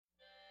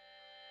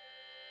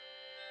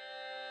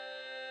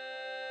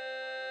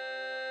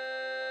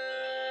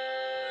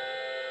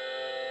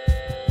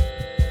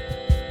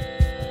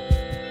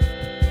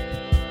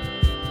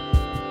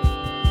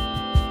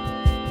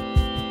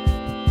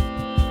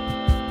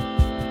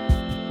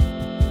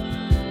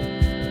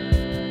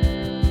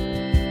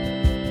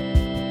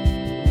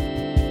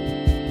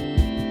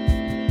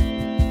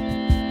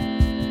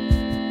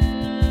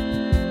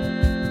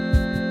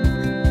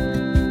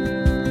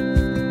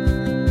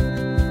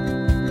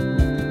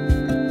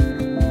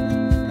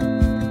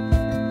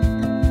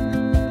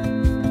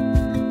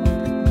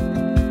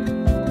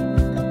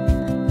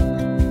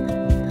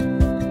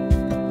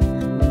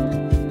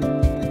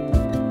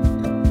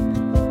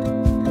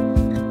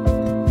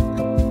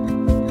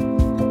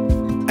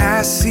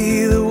I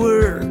see the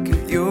work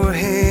of your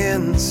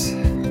hands,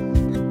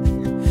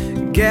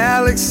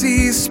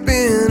 galaxies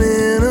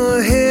spinning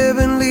a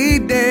heavenly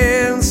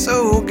dance.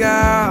 Oh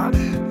God,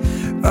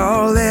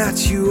 all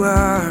that you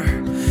are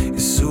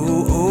is so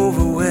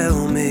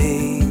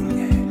overwhelming.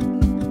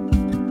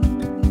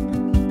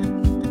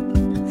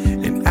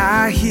 And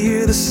I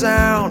hear the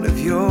sound of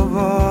your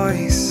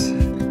voice.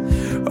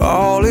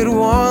 All at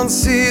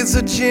once it's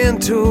a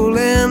gentle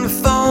and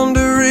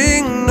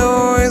thundering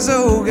noise.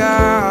 Oh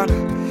God,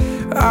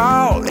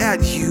 all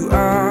that you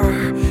are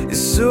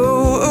is so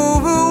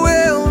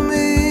overwhelming.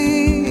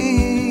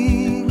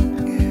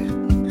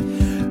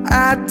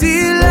 I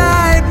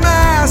delight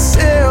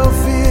myself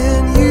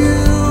in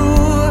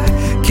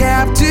you,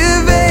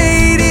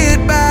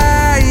 captivated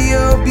by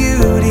your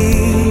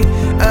beauty.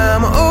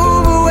 I'm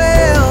overwhelmed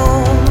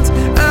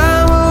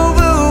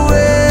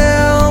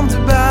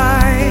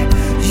by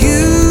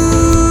you.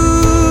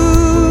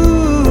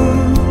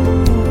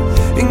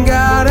 And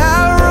God, I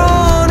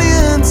run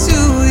into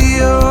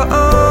your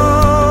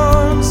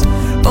arms,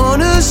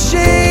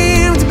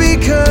 unashamed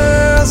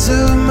because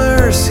of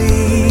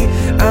mercy.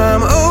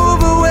 I'm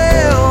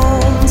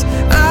overwhelmed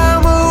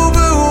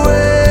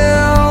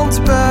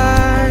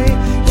by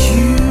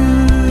you.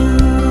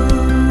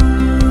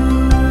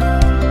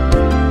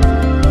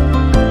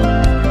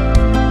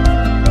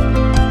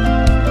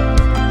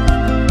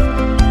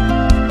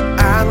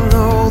 I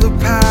know the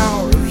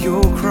power of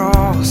your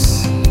cross,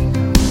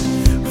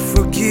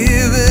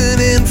 forgiven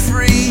and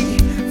free.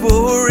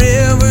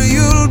 Forever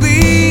you'll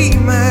be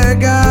my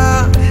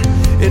God,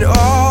 and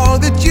all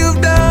that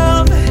you've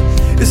done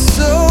is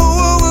so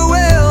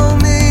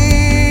overwhelming.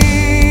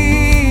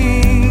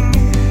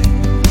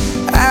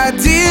 I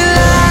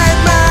delight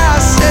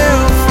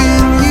myself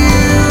in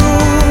you,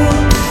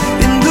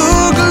 in the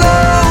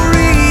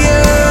glory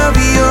of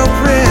your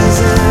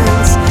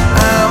presence.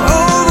 I'm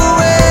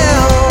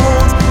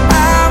overwhelmed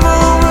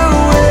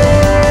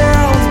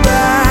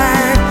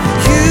by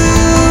you.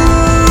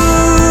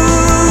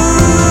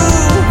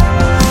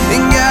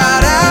 And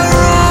God, I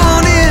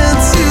run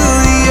into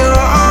your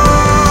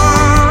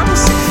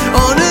arms,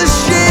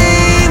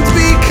 unashamed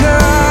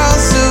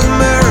because of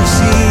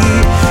mercy.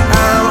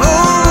 I'm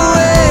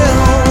overwhelmed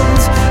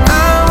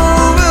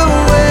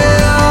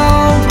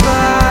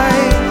by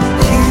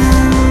you.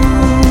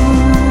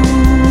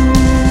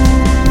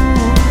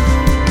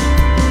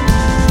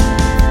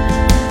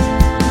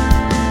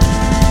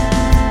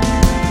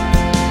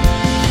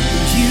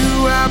 You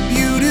are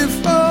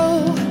beautiful,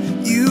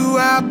 you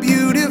are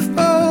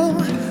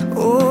beautiful.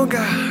 Oh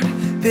God,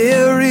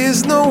 there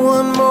is no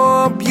one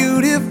more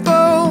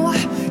beautiful.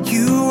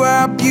 You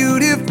are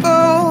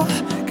beautiful,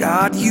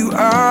 God, you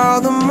are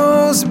the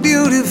most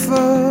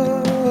beautiful.